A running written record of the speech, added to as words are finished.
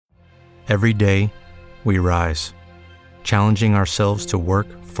Every day, we rise, challenging ourselves to work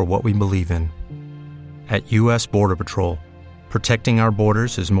for what we believe in. At U.S. Border Patrol, protecting our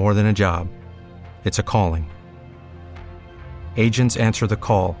borders is more than a job. It's a calling. Agents answer the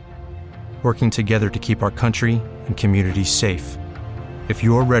call, working together to keep our country and communities safe. If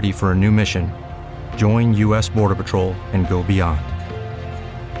you're ready for a new mission, join U.S. Border Patrol and go beyond.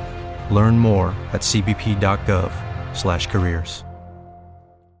 Learn more at cbp.gov/careers.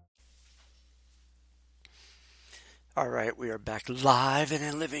 All right, we are back live and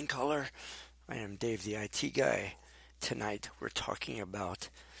in living color. I am Dave, the IT guy. Tonight, we're talking about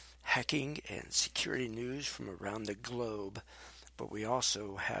hacking and security news from around the globe, but we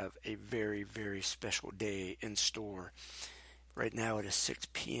also have a very, very special day in store. Right now, it is 6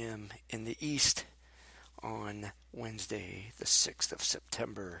 p.m. in the East on Wednesday, the 6th of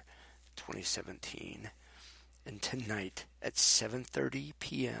September, 2017. And tonight, at 7:30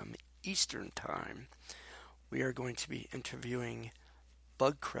 p.m. Eastern Time, we are going to be interviewing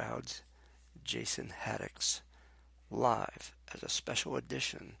Bugcrowd's Jason Haddix live as a special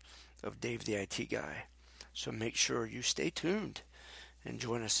edition of Dave the IT Guy. So make sure you stay tuned and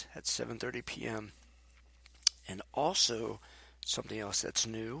join us at 7:30 p.m. And also, something else that's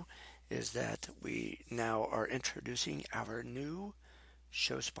new is that we now are introducing our new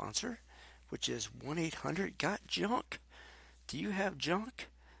show sponsor, which is 1-800-GOT-JUNK. Do you have junk?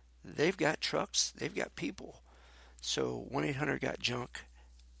 They've got trucks, they've got people. So 1-800-GOT-JUNK,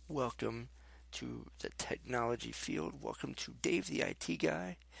 welcome to the technology field. Welcome to Dave the IT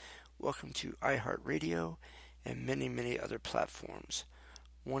Guy. Welcome to iHeartRadio and many, many other platforms.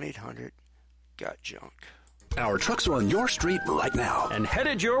 1-800-GOT-JUNK. Our trucks are on your street right now. And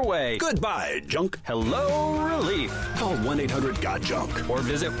headed your way. Goodbye, junk. Hello, relief. Call 1-800-GOT-JUNK. Or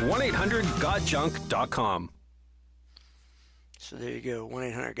visit 1-800-GOT-JUNK.com. So there you go,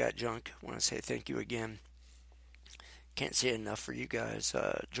 1-800-GOT-JUNK. I want to say thank you again. Can't say enough for you guys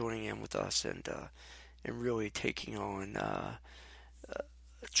joining in with us and really taking on a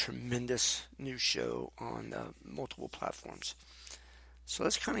tremendous new show on multiple platforms. So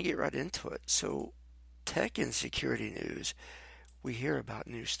let's kind of get right into it. So tech and security news, we hear about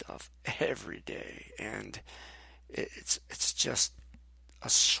new stuff every day, and it's just a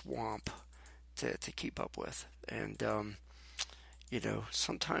swamp to keep up with. And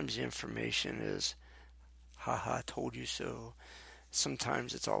sometimes the information is, haha, told you so.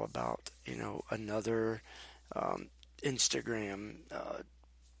 Sometimes it's all about, another Instagram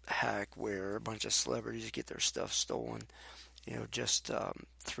hack where a bunch of celebrities get their stuff stolen. Just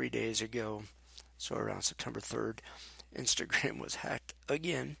 3 days ago, so around September 3rd, Instagram was hacked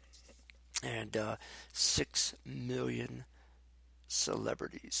again, and 6 million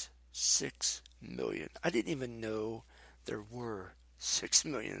celebrities. 6 million. I didn't even know there were 6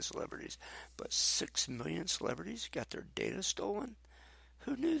 million celebrities, but 6 million celebrities got their data stolen?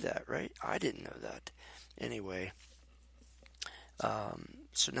 Who knew that, right? I didn't know that. Anyway,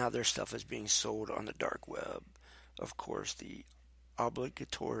 so now their stuff is being sold on the dark web. Of course, the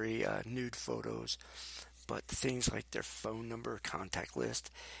obligatory nude photos, but things like their phone number, contact list,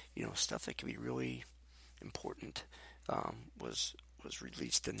 stuff that can be really important, was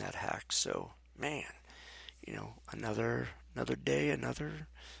released in that hack. So, man, another day, another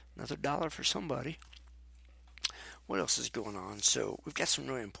dollar for somebody. What else is going on? So we've got some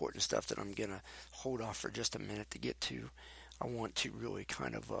really important stuff that I'm going to hold off for just a minute to get to. I want to really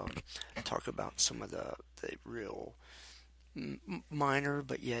kind of talk about some of the real minor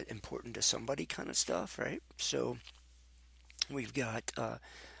but yet important to somebody kind of stuff, right? So we've got a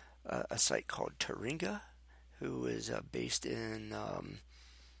site called Taringa, who is based in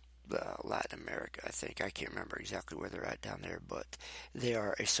Latin America, I think. I can't remember exactly where they're at down there, but they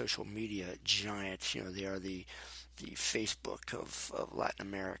are a social media giant. They are the Facebook of Latin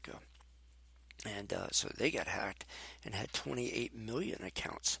America. And so they got hacked and had 28 million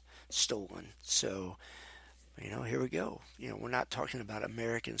accounts stolen. So, here we go. We're not talking about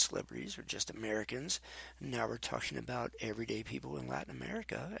American celebrities or just Americans. Now we're talking about everyday people in Latin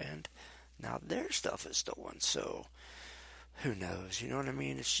America, and now their stuff is stolen. So, who knows? You know what I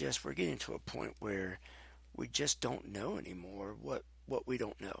mean? It's just we're getting to a point where we just don't know anymore what we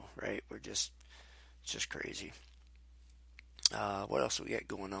don't know, right? It's just crazy. What else we got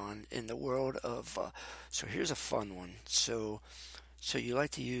going on in the world of? So here's a fun one. So you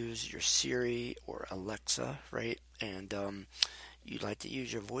like to use your Siri or Alexa, right? And you like to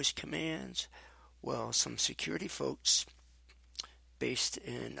use your voice commands. Well, some security folks based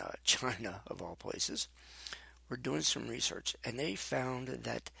in China, of all places, were doing some research, and they found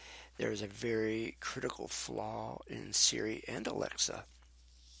that there is a very critical flaw in Siri and Alexa.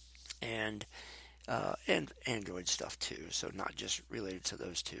 and Android stuff too. So not just related to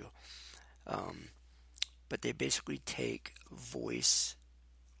those two. But they basically take voice.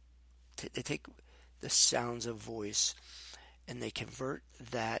 They take the sounds of voice, and they convert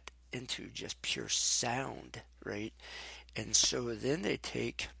that into just pure sound, right? And so then they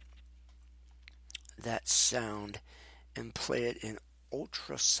take that sound and play it in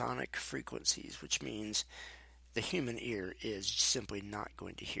ultrasonic frequencies, which means the human ear is simply not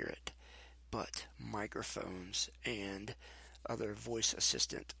going to hear it. But microphones and other voice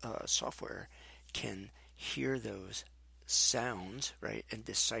assistant software can hear those sounds, right, and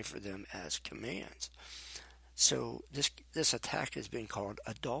decipher them as commands. So this attack has been called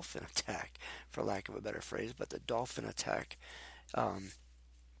a dolphin attack, for lack of a better phrase. But the dolphin attack,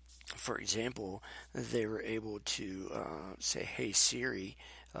 for example, they were able to say, "Hey Siri,"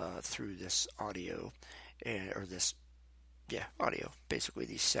 through this audio, audio, basically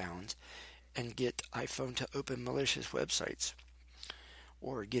these sounds, and get iPhone to open malicious websites,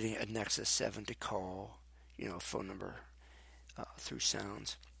 or getting a Nexus 7 to call, a phone number through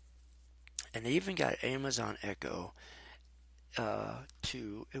sounds. And they even got Amazon Echo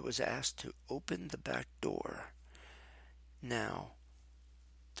it was asked to open the back door. Now,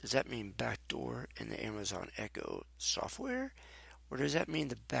 does that mean back door in the Amazon Echo software? Or does that mean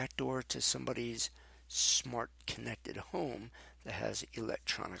the back door to somebody's smart connected home that has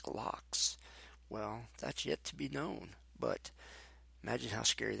electronic locks? Well, that's yet to be known. But imagine how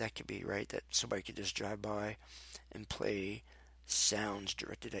scary that could be, right? That somebody could just drive by and play sounds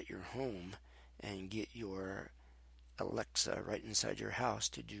directed at your home and get your Alexa right inside your house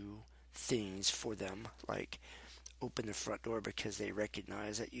to do things for them, like open the front door because they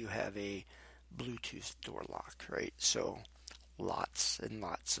recognize that you have a Bluetooth door lock, right? So lots and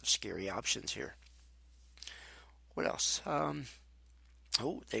lots of scary options here. What else?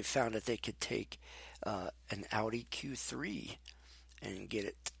 They found that they could take an Audi Q3 and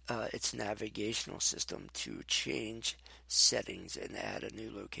get its navigational system to change settings and add a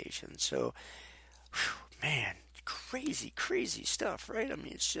new location. So, man, crazy stuff, right? I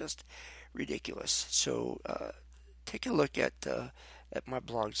mean, it's just ridiculous. So, take a look at my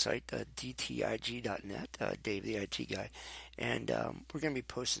blog site, dtig.net, Dave the IT Guy, and we're going to be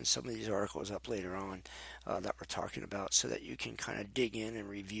posting some of these articles up later on that we're talking about, so that you can kind of dig in and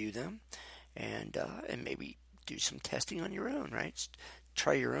review them, and maybe do some testing on your own, right?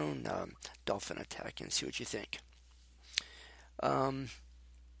 Try your own dolphin attack and see what you think.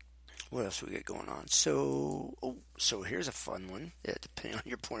 What else we got going on? So here's a fun one, depending on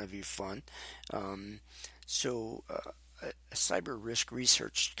your point of view, fun. A cyber risk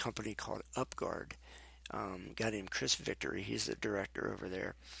research company called UpGuard, a guy named Chris Victory, he's the director over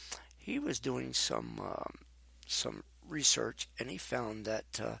there. He was doing some research, and he found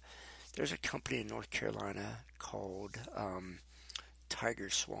that there's a company in North Carolina called Tiger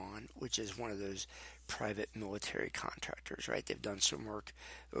Swan, which is one of those private military contractors, right? They've done some work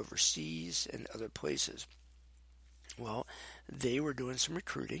overseas and other places. Well, they were doing some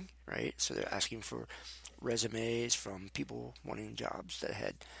recruiting, right? So they're asking for resumes from people wanting jobs that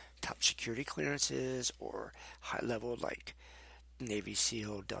had top security clearances or high level, like Navy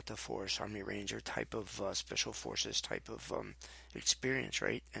SEAL, Delta Force, Army Ranger type of special forces type of experience,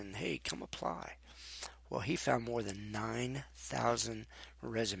 right? And hey, come apply. Well, he found more than 9,000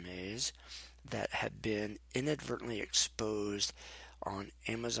 resumes that had been inadvertently exposed on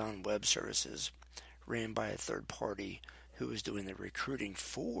Amazon Web Services, ran by a third party who was doing the recruiting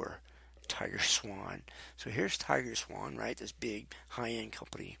for Tiger Swan. So here's Tiger Swan, right? This big high-end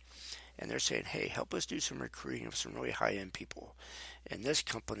company. And they're saying, hey, help us do some recruiting of some really high-end people. And this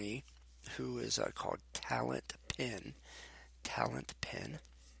company, who is called Talent Pen,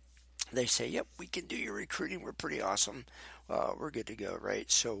 they say, yep, we can do your recruiting. We're pretty awesome. We're good to go, right?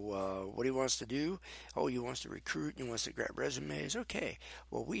 So what he wants to do, he wants to recruit, he wants to grab resumes. Okay,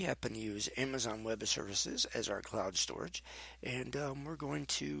 well, we happen to use Amazon Web Services as our cloud storage, and we're going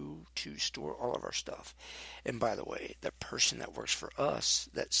to store all of our stuff. And by the way, the person that works for us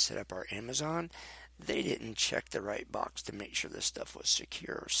that set up our Amazon, they didn't check the right box to make sure this stuff was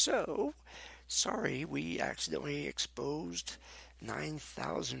secure. So, sorry, we accidentally exposed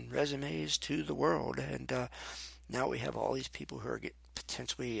 9,000 resumes to the world, and now we have all these people who are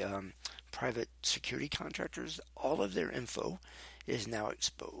potentially private security contractors. All of their info is now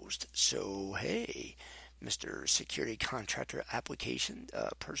exposed. So, hey, Mr. Security Contractor Application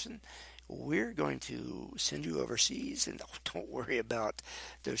person, we're going to send you overseas, and don't worry about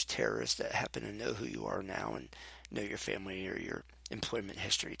those terrorists that happen to know who you are now and know your family or your employment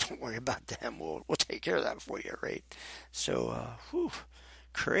history. Don't worry about them. We'll take care of that for you, right? So,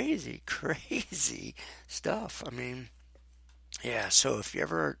 crazy, crazy stuff. I mean, yeah, so if you're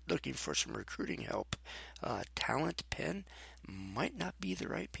ever looking for some recruiting help, Talent Pen might not be the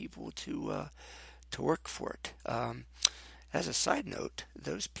right people to work for it. As a side note,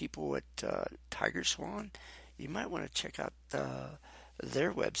 those people at Tiger Swan, you might want to check out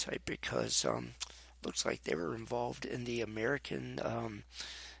their website because looks like they were involved in the American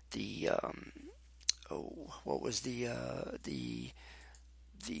what was the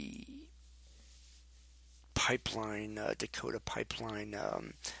pipeline, Dakota pipeline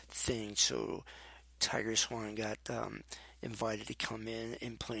thing. So Tiger Swan got invited to come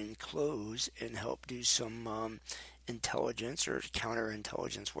in plain clothes and help do some intelligence or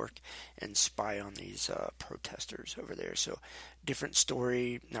counterintelligence work and spy on these protesters over there. So different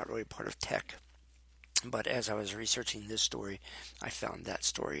story, not really part of tech. But as I was researching this story, I found that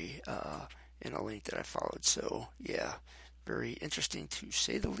story in a link that I followed. So yeah, very interesting to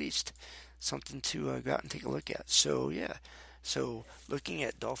say the least. Something to go out and take a look at. So yeah, so looking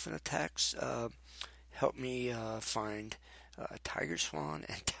at dolphin attacks helped me find Tiger Swan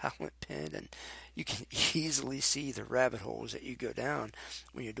and Talent Pen, and you can easily see the rabbit holes that you go down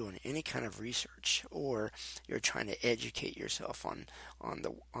when you're doing any kind of research or you're trying to educate yourself on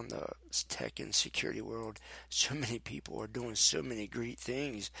the tech and security world. So many people are doing so many great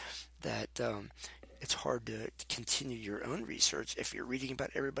things that it's hard to continue your own research if you're reading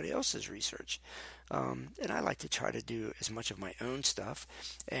about everybody else's research. And I like to try to do as much of my own stuff,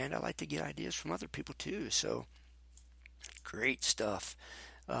 and I like to get ideas from other people too. So great stuff.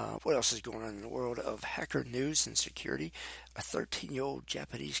 What else is going on in the world of hacker news and security? A 13-year-old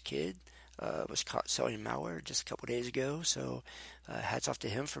Japanese kid was caught selling malware just a couple days ago. So hats off to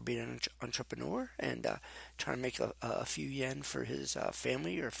him for being an entrepreneur and trying to make a few yen for his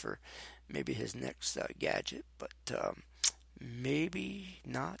family or for maybe his next gadget. But maybe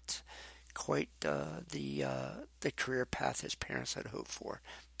not quite the career path his parents had hoped for.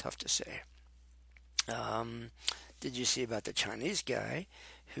 Tough to say. Did you see about the Chinese guy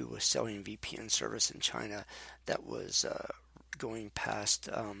who was selling VPN service in China that was going past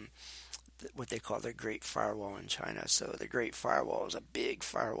what they call the Great Firewall in China? So the Great Firewall is a big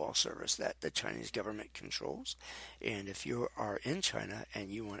firewall service that the Chinese government controls. And if you are in China and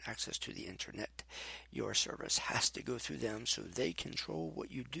you want access to the internet, your service has to go through them so they control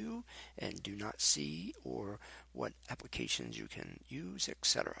what you do and do not see or what applications you can use,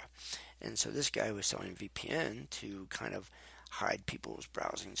 etc. And so this guy was selling VPN to kind of hide people's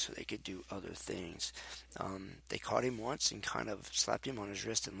browsing so they could do other things. They caught him once and kind of slapped him on his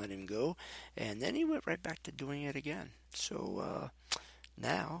wrist and let him go, and then he went right back to doing it again. So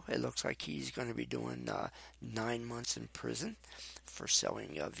now it looks like he's going to be doing 9 months in prison for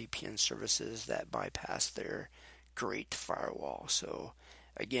selling VPN services that bypass their Great Firewall. So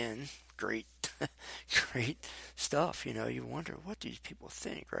again, great great stuff. You know, you wonder what these people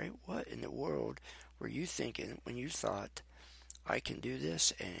think, right? What in the world were you thinking when you thought I can do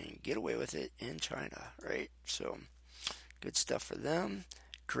this and get away with it in China, right? So good stuff for them.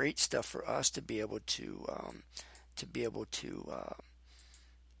 Great stuff for us to be able to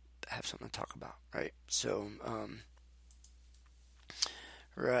have something to talk about, right? So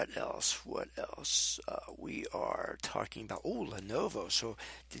what else? We are talking about Lenovo. So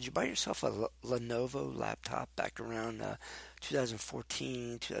did you buy yourself a Lenovo laptop back around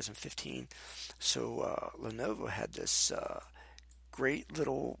 2014, 2015? So Lenovo had this great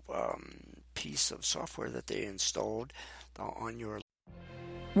little piece of software that they installed on your.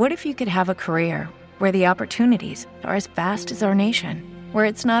 What if you could have a career where the opportunities are as vast as our nation, where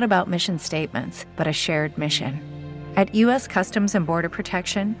it's not about mission statements, but a shared mission? At U.S. Customs and Border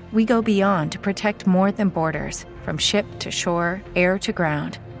Protection, we go beyond to protect more than borders. From ship to shore, air to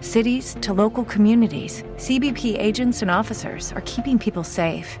ground, cities to local communities, CBP agents and officers are keeping people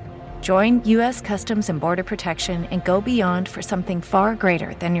safe. Join U.S. Customs and Border Protection and go beyond for something far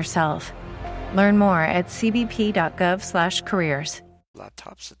greater than yourself. Learn more at cbp.gov/careers.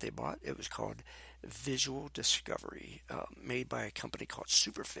 Laptops that they bought, it was called Visual Discovery, made by a company called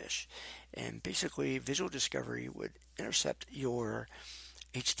Superfish. And basically, Visual Discovery would intercept your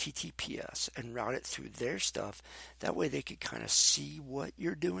HTTPS and route it through their stuff. That way they could kind of see what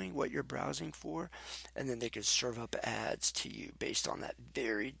you're doing, what you're browsing for, and then they could serve up ads to you based on that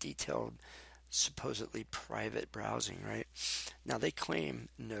very detailed, supposedly private browsing, right? Now they claim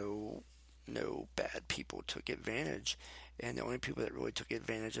no bad people took advantage, and the only people that really took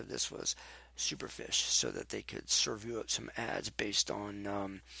advantage of this was Superfish, so that they could serve you up some ads based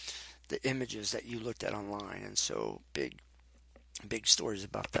on the images that you looked at online. And so big stories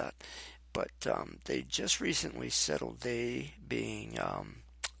about that. But they just recently settled, they being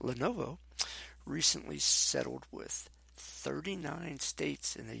Lenovo recently settled with 39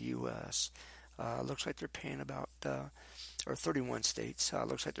 states in the U.S. Looks like they're paying about, or 31 states.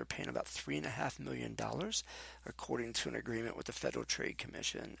 Looks like they're paying about $3.5 million, according to an agreement with the Federal Trade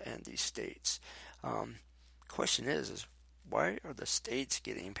Commission and these states. Question is why are the states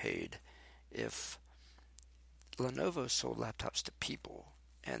getting paid if Lenovo sold laptops to people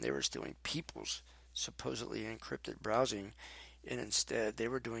and they were stealing people's supposedly encrypted browsing, and instead they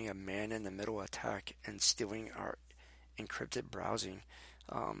were doing a man-in-the-middle attack and stealing our encrypted browsing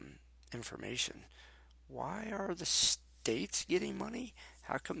information? Why are the states getting money?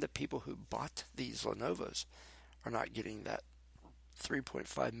 How come the people who bought these Lenovo's are not getting that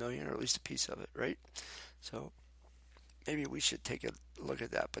 $3.5 million, or at least a piece of it, right? So maybe we should take a look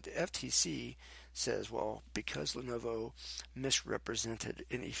at that. But the FTC says, well, because Lenovo misrepresented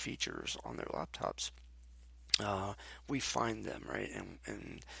any features on their laptops, we fine them, right?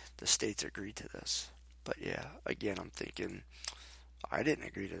 And the states agreed to this. But yeah, again, I'm thinking, I didn't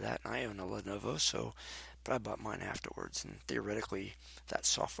agree to that, and I own a Lenovo, but I bought mine afterwards, and theoretically that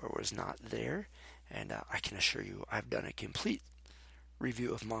software was not there, and I can assure you I've done a complete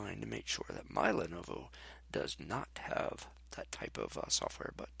review of mine to make sure that my Lenovo does not have that type of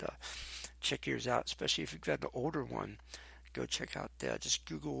software. But check yours out, especially if you've got an older one. Go check out, just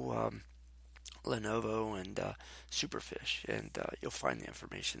Google Lenovo and Superfish, and you'll find the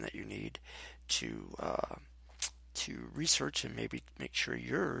information that you need to research and maybe make sure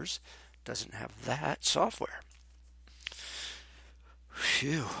yours doesn't have that software.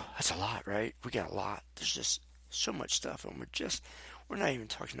 Phew, that's a lot, right? We got a lot. There's just so much stuff, and we're not even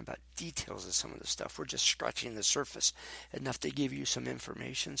talking about details of some of the stuff. We're just scratching the surface enough to give you some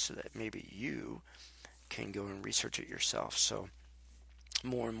information so that maybe you can go and research it yourself. So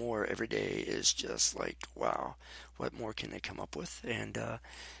more and more every day is just like, wow, what more can they come up with? And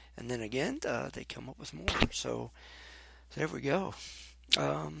then again, they come up with more. So there we go.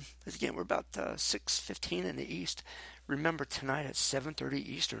 Again, we're about 6:15 in the East. Remember, tonight at 7:30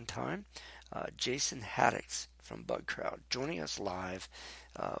 Eastern Time, Jason Haddix from Bugcrowd joining us live.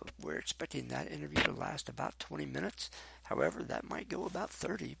 We're expecting that interview to last about 20 minutes. However, that might go about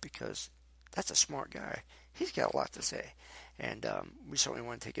 30 because that's a smart guy. He's got a lot to say. And we certainly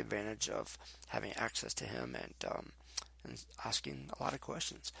want to take advantage of having access to him and asking a lot of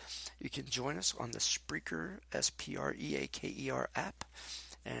questions. You can join us on the Spreaker, Spreaker app.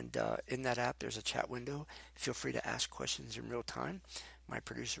 And in that app, there's a chat window. Feel free to ask questions in real time. My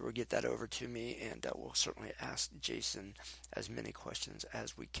producer will get that over to me, and we'll certainly ask Jason as many questions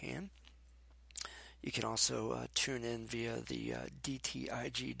as we can. You can also tune in via the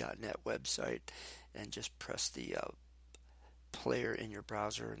dtig.net website and just press the player in your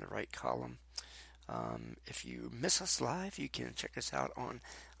browser in the right column. If you miss us live, you can check us out on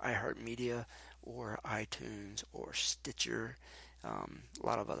iHeartMedia or iTunes or Stitcher. A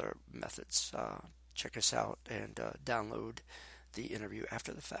lot of other methods. Check us out and download the interview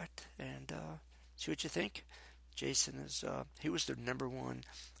after the fact and see what you think. Jason he was the #1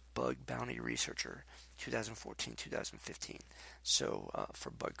 bug bounty researcher 2014-2015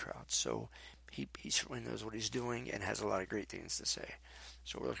 for Bugcrowd. So he certainly knows what he's doing and has a lot of great things to say.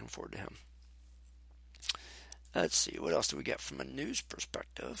 So we're looking forward to him. Let's see, what else do we get from a news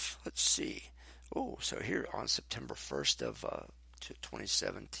perspective? Let's see. Oh, so here on September 1st of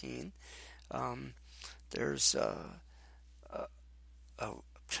 2017, there's I'm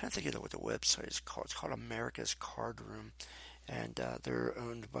trying to think of what the website is called. It's called America's Card Room, and they're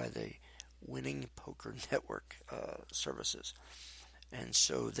owned by the Winning Poker Network services. And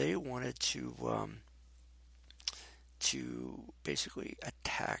so they wanted to basically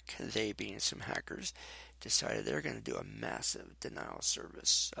attack, they being some hackers, decided they're going to do a massive denial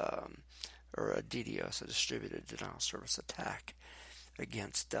service, or a DDoS, a distributed denial service attack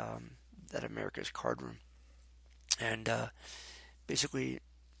against that America's Card Room. And basically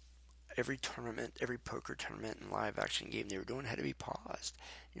every poker tournament and live action game they were doing had to be paused.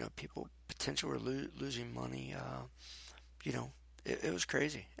 People potentially were losing money. It was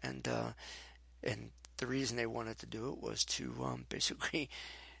crazy. And the reason they wanted to do it was to basically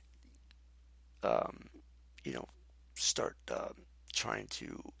start trying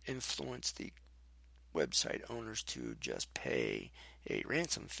to influence the website owners to just pay a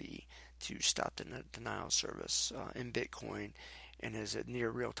ransom fee to stop the denial service in Bitcoin and as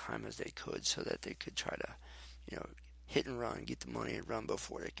near real time as they could, so that they could try to hit and run, get the money and run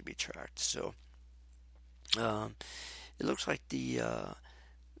before they could be tracked. So it looks like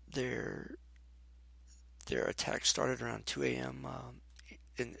their attack started around 2 a.m.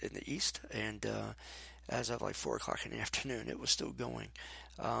 In the east, and as of like 4 o'clock in the afternoon, it was still going.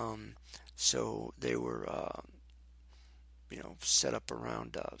 So they were, set up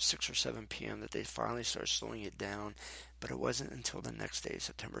around 6 or 7 p.m. that they finally started slowing it down. But it wasn't until the next day,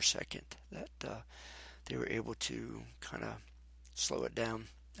 September 2nd, that they were able to kind of slow it down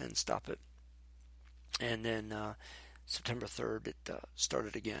and stop it. And then September 3rd, it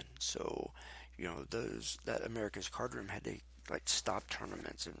started again. So, that America's Card Room had to stop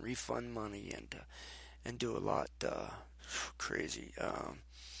tournaments and refund money and do a lot crazy.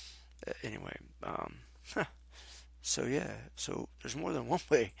 Anyway, so there's more than one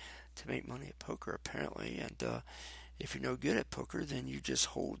way to make money at poker apparently, and if you're no good at poker, then you just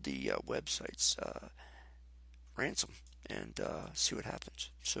hold the website's ransom and see what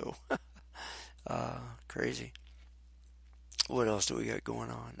happens. So crazy. What else do we got going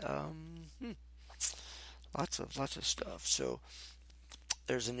on? Lots of stuff. So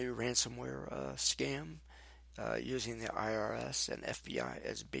there's a new ransomware scam using the IRS and FBI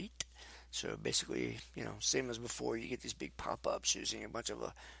as bait. So basically, same as before, you get these big pop-ups using a bunch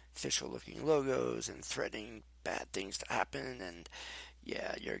of official-looking logos and threatening bad things to happen. And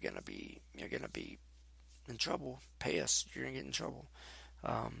yeah, you're gonna be in trouble. Pay us, you're gonna get in trouble.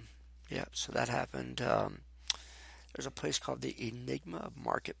 So that happened. There's a place called the Enigma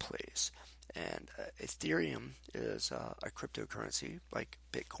Marketplace, and Ethereum is a cryptocurrency like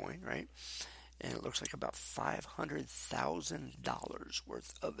Bitcoin, right? And it looks like about $500,000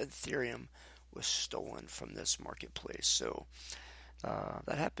 worth of Ethereum was stolen from this marketplace. So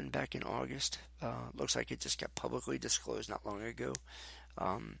that happened back in August. Looks like it just got publicly disclosed not long ago.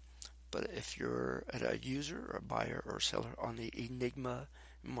 But if you're a user or a buyer or seller on the Enigma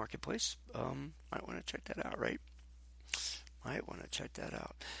Marketplace, might want to check that out, right? Might want to check that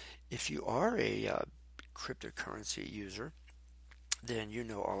out. If you are a cryptocurrency user, then you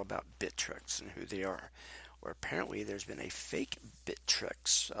know all about Bittrex and who they are. Or apparently there's been a fake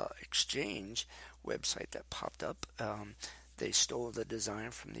Bittrex exchange website that popped up. They stole the design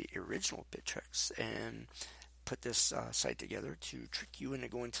from the original Bittrex and put this site together to trick you into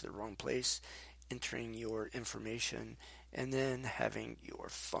going to the wrong place, entering your information, and then having your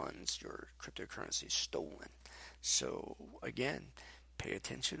funds, your cryptocurrency, stolen. So again, pay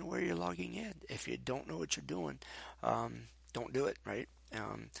attention to where you're logging in. If you don't know what you're doing, don't do it, right?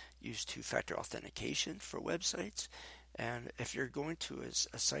 Use two-factor authentication for websites. And if you're going to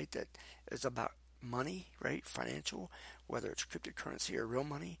a site that is about money, right, financial, whether it's cryptocurrency or real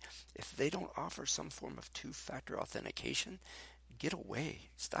money, if they don't offer some form of two-factor authentication, get away.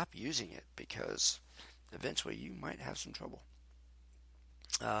 Stop using it, because eventually you might have some trouble.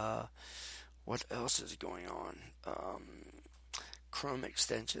 What else is going on? Chrome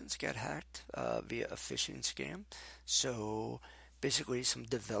extensions got hacked via a phishing scam. So basically some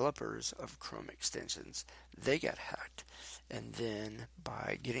developers of Chrome extensions, they got hacked. And then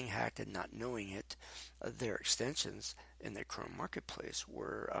by getting hacked and not knowing it, their extensions in the Chrome marketplace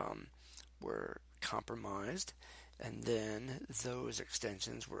were compromised. And then those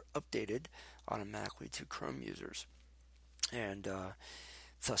extensions were updated automatically to Chrome users, and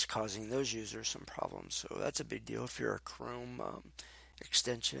thus causing those users some problems. So that's a big deal. If you're a Chrome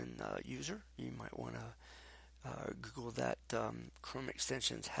extension user, you might want to Google that. Chrome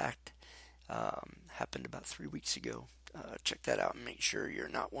extensions hacked happened about 3 weeks ago. Check that out and make sure you're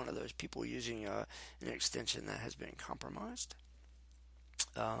not one of those people using an extension that has been compromised.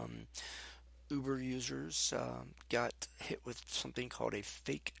 Uber users got hit with something called a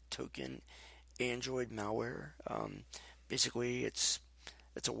fake token Android malware. Basically, it's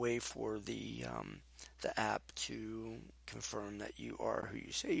a way for the app to confirm that you are who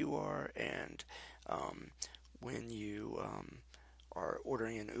you say you are, and when you are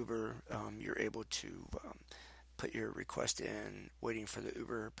ordering an Uber, you're able to put your request in, waiting for the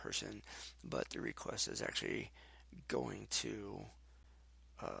Uber person, but the request is actually going to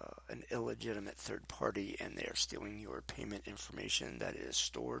an illegitimate third party, and they are stealing your payment information that is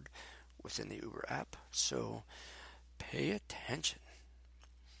stored within the Uber app. So pay attention.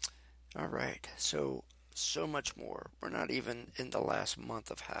 All right, so much more. We're not even in the last month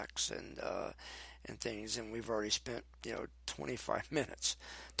of hacks and things, and we've already spent 25 minutes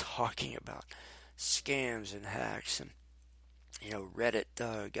talking about scams and hacks, and Reddit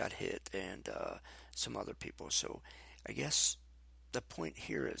got hit, and some other people. So I guess the point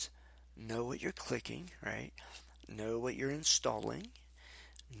here is know what you're clicking, right? Know what you're installing,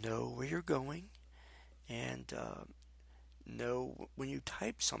 know where you're going, and know when you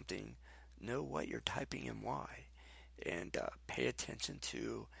type something, know what you're typing and why, and pay attention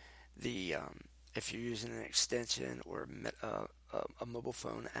to the if you're using an extension or a mobile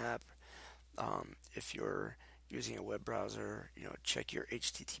phone app, if you're using a web browser, check your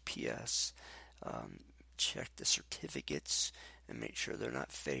HTTPS, check the certificates, and make sure they're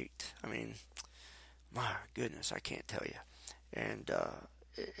not faked. I mean, my goodness, I can't tell you. And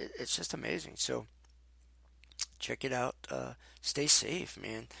it's just amazing. So check it out. Stay safe,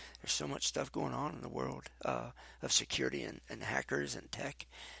 man. There's so much stuff going on in the world of security and hackers and tech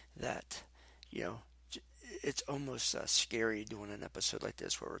that, it's almost scary doing an episode like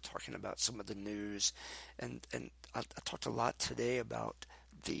this where we're talking about some of the news. And I talked a lot today about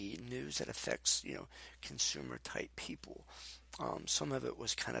the news that affects, consumer type people. Some of it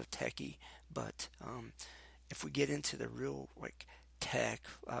was kind of techie, but if we get into the real tech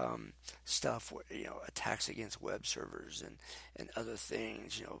stuff, where, attacks against web servers and other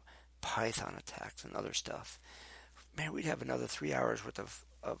things, Python attacks and other stuff, man, we'd have another 3 hours worth of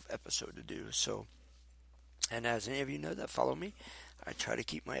episode to do. So, and as any of you know that follow me, I try to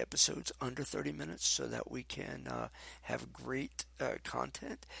keep my episodes under 30 minutes so that we can have great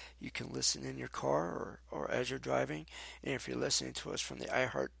content. You can listen in your car or as you're driving. And if you're listening to us from the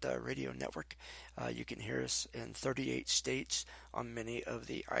iHeart Radio Network, you can hear us in 38 states on many of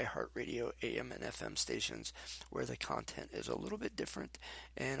the iHeart Radio AM and FM stations where the content is a little bit different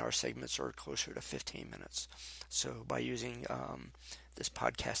and our segments are closer to 15 minutes. So by using this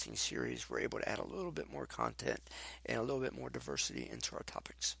podcasting series, we're able to add a little bit more content and a little bit more diversity into our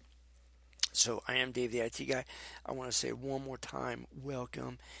topics. So I am Dave the IT Guy. I want to say one more time,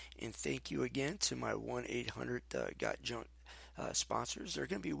 welcome and thank you again to my 1-800-GOT-JUNK sponsors. They're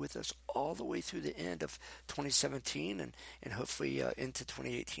going to be with us all the way through the end of 2017 and hopefully into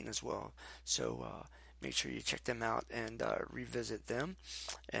 2018 as well. So make sure you check them out and revisit them.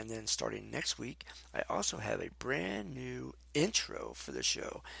 And then starting next week, I also have a brand new intro for the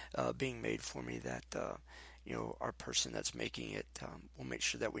show being made for me that our person that's making it will make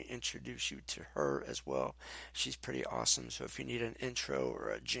sure that we introduce you to her as well. She's pretty awesome. So if you need an intro or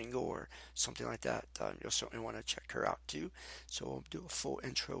a jingle or something like that, you'll certainly want to check her out too. So we'll do a full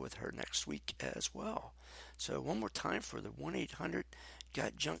intro with her next week as well. So one more time for the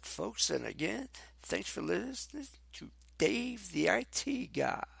 1-800-GOT-JUNK folks. And again, thanks for listening to Dave the IT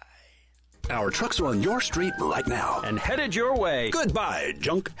Guy. Our trucks are on your street right now. And headed your way. Goodbye,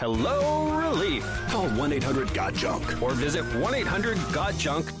 junk. Hello, relief. Call 1-800-GOT-JUNK. Or visit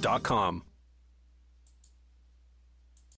 1-800-GOT-JUNK.com.